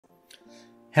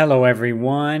Hello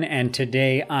everyone, and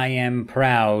today I am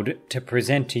proud to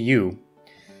present to you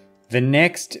the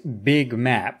next big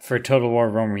map for Total War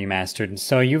Rome Remastered.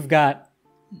 So you've got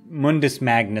Mundus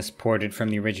Magnus ported from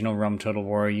the original Rome Total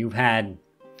War. You've had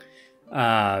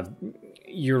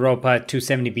Europa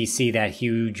 270 BC, that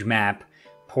huge map,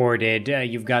 ported.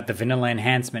 You've got the Vanilla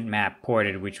Enhancement map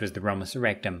ported, which was the Roma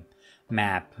Surrectum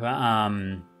map.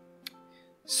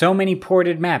 So many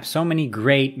ported maps, so many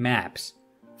great maps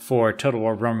for Total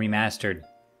War Rome Remastered,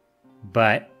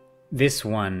 but this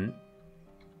one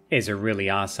is a really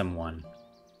awesome one.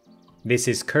 This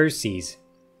is Kirsi's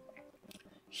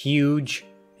huge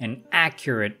and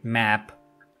accurate map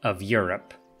of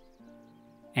Europe,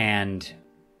 and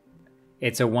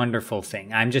it's a wonderful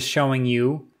thing. I'm just showing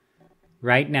you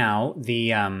right now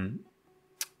the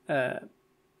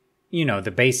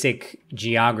the basic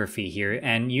geography here,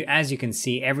 and as you can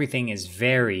see, everything is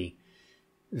very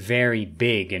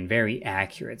big and very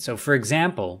accurate. So for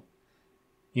example,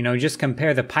 just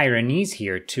compare the Pyrenees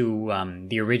here to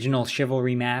the original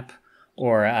Chivalry map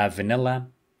or Vanilla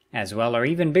as well, or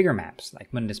even bigger maps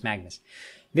like Mundus Magnus.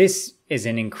 This is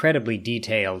an incredibly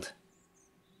detailed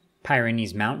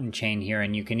Pyrenees mountain chain here,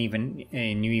 and you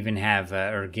even have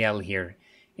Urgell here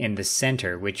in the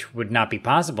center, which would not be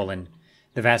possible in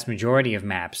the vast majority of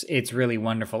maps. It's really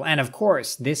wonderful. And of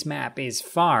course, this map is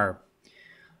far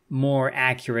more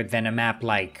accurate than a map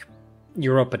like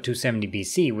Europa 270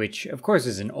 BC, which of course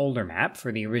is an older map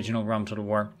for the original Rome Total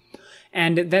War,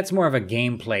 and that's more of a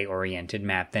gameplay-oriented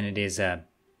map than it is a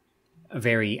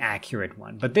very accurate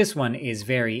one. But this one is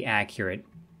very accurate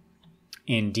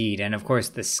indeed, and of course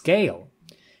the scale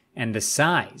and the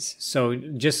size. So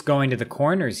just going to the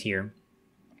corners here,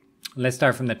 let's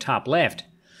start from the top left.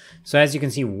 So as you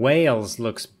can see, Wales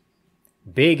looks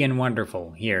big and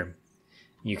wonderful here.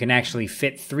 You can actually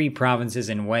fit 3 provinces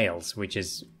in Wales, which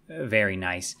is very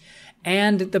nice.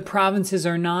 And the provinces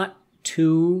are not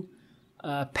too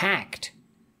packed,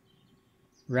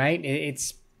 right?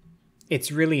 It's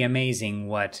really amazing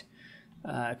what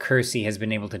Kirsi has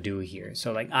been able to do here.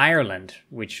 So like Ireland,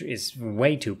 which is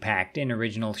way too packed in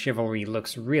original Chivalry,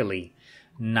 looks really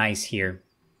nice here.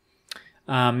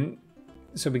 So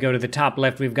we go to the top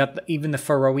left, we've got even the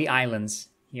Faroe Islands.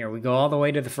 Here we go all the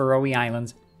way to the Faroe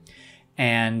Islands.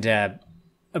 And,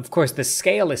 of course, the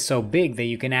scale is so big that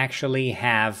you can actually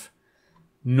have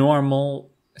normal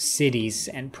cities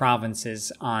and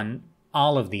provinces on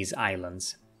all of these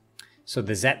islands. So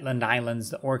the Zetland Islands,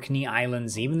 the Orkney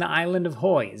Islands, even the island of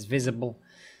Hoy is visible.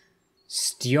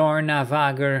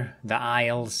 Stjornavager, the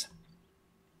Isles.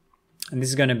 And this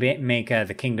is going to make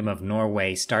the Kingdom of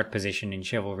Norway start position in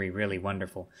Chivalry really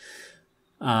wonderful.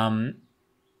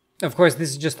 Of course, this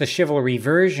is just the Chivalry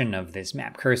version of this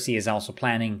map. Kirsi is also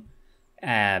planning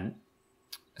a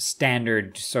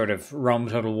standard sort of Rome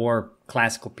Total War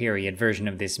classical period version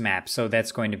of this map, so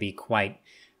that's going to be quite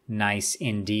nice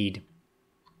indeed.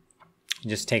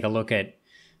 Just take a look at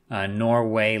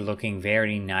Norway, looking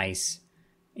very nice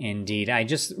indeed. I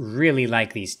just really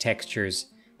like these textures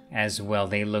as well.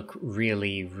 They look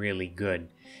really, really good.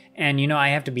 And, I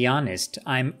have to be honest,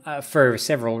 I'm for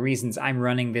several reasons, I'm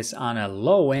running this on a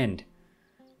low-end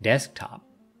desktop.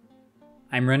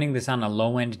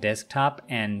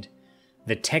 And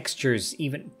the textures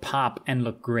even pop and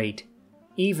look great,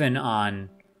 even on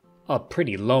a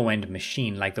pretty low-end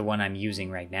machine like the one I'm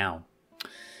using right now.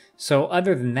 So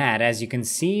other than that, as you can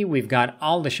see, we've got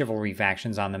all the Chivalry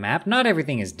factions on the map. Not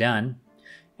everything is done.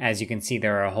 As you can see,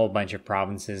 there are a whole bunch of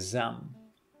provinces,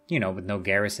 with no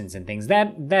garrisons and things.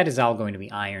 That is all going to be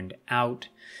ironed out.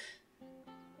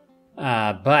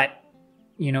 But,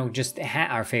 just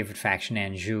our favorite faction,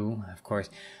 Anjou, of course.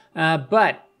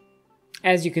 But,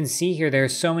 as you can see here, there are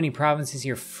so many provinces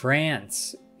here.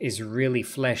 France is really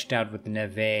fleshed out with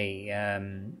Neve,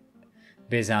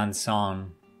 Besançon,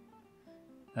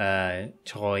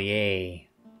 Troyes,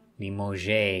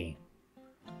 Limoges,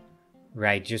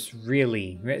 right? Just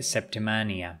really,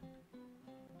 Septimania.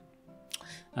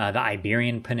 The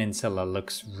Iberian Peninsula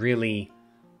looks really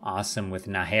awesome with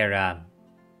Nájera.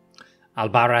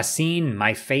 Albarracin,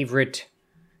 my favorite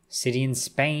city in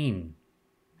Spain.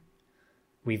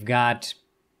 We've got...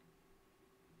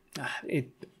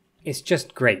 It's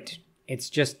just great. It's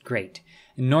just great.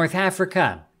 In North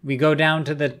Africa, we go down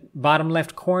to the bottom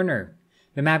left corner.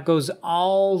 The map goes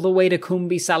all the way to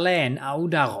Cumbi Saleh and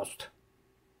Oudarost.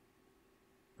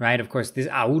 Right, of course, this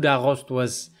Oudarost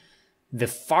was the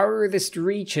farthest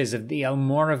reaches of the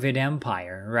Almoravid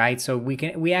Empire, right? So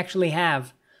we actually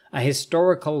have a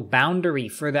historical boundary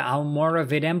for the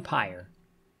Almoravid Empire.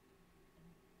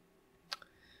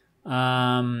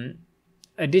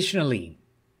 Additionally,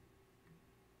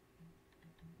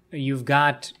 You've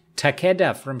got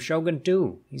Takeda from Shogun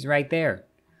 2. He's right there.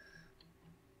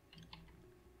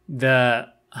 The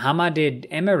Hammadid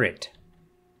Emirate,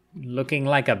 looking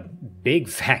like a big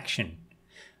faction.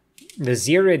 The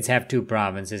Zirids have 2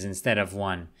 provinces instead of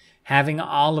 1. Having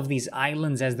all of these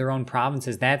islands as their own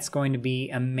provinces, that's going to be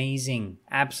amazing.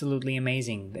 Absolutely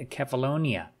amazing. The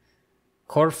Kefalonia,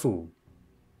 Corfu,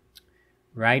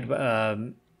 right?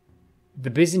 The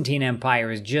Byzantine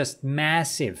Empire is just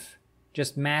massive.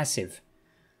 Just massive.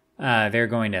 They're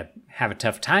going to have a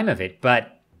tough time of it,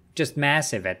 but just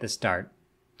massive at the start.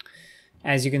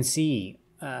 As you can see,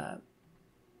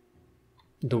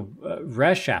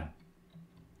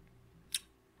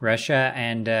 Russia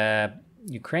and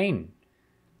Ukraine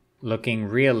looking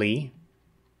really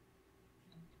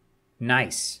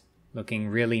nice. Looking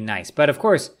really nice. But of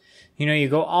course, you know, you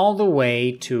go all the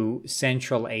way to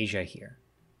Central Asia here,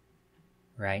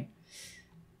 right?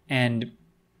 And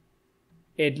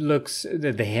it looks,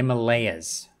 the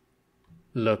Himalayas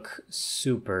look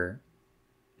super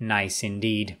nice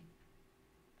indeed.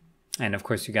 And of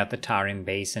course, you got the Tarim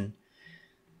Basin.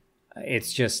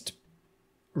 It's just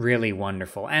really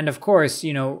wonderful. And of course,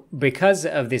 you know, because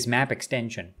of this map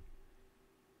extension,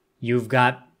 you've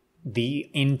got the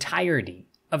entirety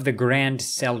of the Grand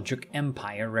Seljuk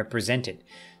Empire represented.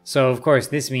 So of course,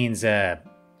 this means we're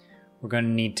going to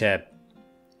need to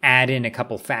add in a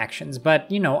couple factions. But,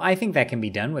 you know, I think that can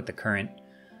be done with the current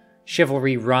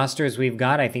chivalry rosters we've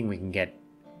got. I think we can get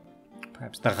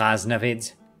perhaps the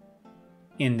Ghaznavids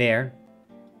in there.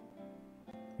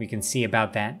 We can see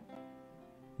about that.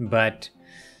 But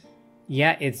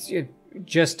yeah, it's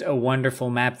just a wonderful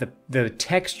map. The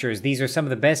textures, these are some of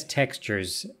the best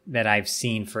textures that I've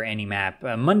seen for any map.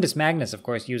 Mundus Magnus, of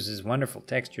course, uses wonderful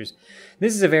textures.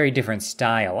 This is a very different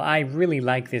style. I really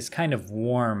like this kind of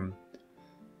warm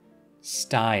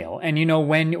style. And you know,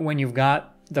 when you've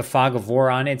got the Fog of War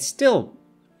on, it still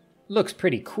looks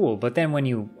pretty cool. But then when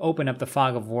you open up the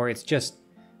Fog of War, it's just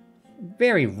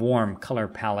very warm color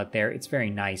palette there. It's very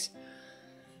nice.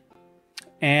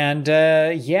 And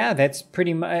yeah, that's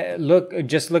pretty much,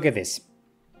 just look at this.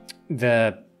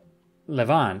 The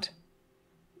Levant,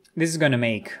 this is going to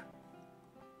make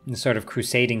the sort of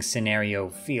crusading scenario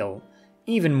feel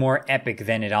even more epic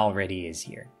than it already is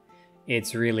here.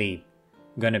 It's really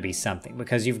going to be something,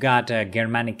 because you've got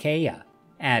Germaniceia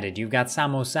added, you've got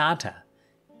Samosata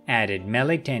added,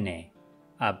 Melitene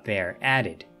up there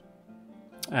added,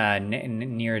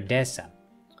 near Edessa.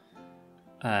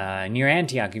 Near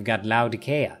Antioch, you've got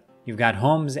Laodicea. You've got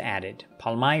Homs added,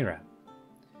 Palmyra.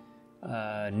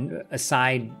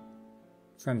 Aside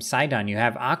from Sidon, you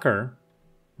have Acre,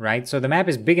 right? So the map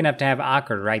is big enough to have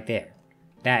Acre right there.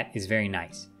 That is very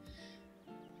nice.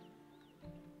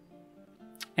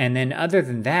 And then other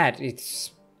than that,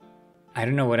 it's, I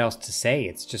don't know what else to say.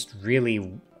 It's just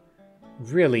really,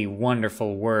 really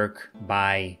wonderful work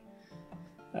by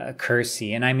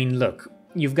Kirsi. And I mean, look,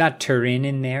 you've got Turin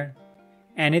in there.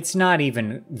 And it's not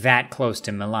even that close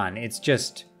to Milan. It's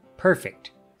just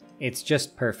perfect. It's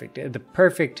just perfect. The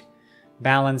perfect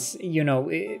balance. You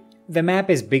know, the map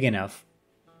is big enough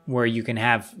where you can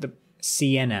have the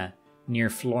Siena near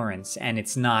Florence, and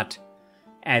it's not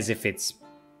as if it's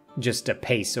just a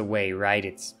pace away, right?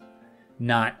 It's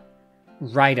not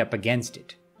right up against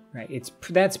it, right?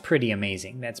 That's pretty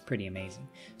amazing. That's pretty amazing.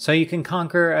 So you can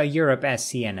conquer Europe as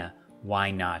Siena.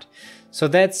 Why not? So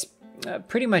that's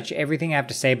pretty much everything I have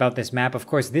to say about this map. Of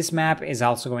course, this map is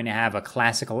also going to have a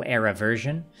classical era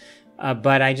version,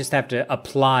 but I just have to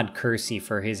applaud Kirsi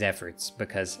for his efforts,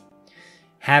 because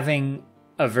having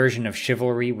a version of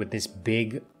Chivalry with this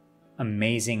big,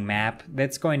 amazing map,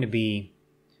 that's going to be...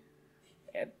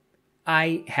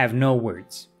 I have no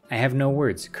words. I have no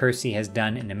words. Kirsi has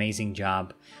done an amazing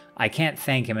job. I can't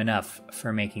thank him enough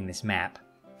for making this map.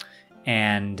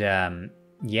 And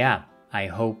yeah, I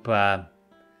hope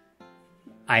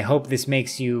this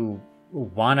makes you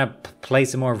want to play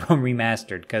some more Rome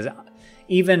Remastered, because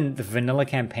even the vanilla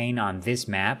campaign on this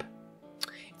map,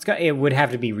 it would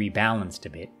have to be rebalanced a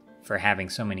bit for having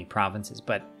so many provinces,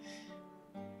 but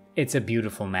it's a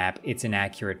beautiful map. It's an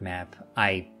accurate map.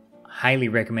 I highly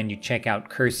recommend you check out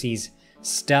Kirsi's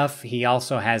stuff. He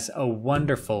also has a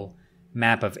wonderful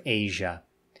map of Asia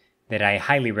that I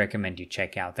highly recommend you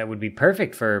check out. That would be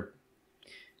perfect for,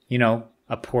 you know,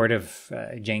 a port of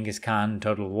Genghis Khan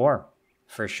Total War,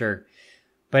 for sure.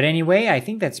 But anyway, I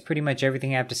think that's pretty much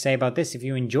everything I have to say about this. If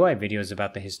you enjoy videos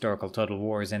about the historical Total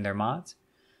Wars and their mods,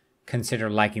 consider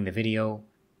liking the video,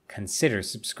 consider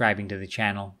subscribing to the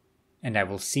channel, and I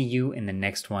will see you in the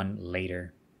next one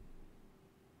later.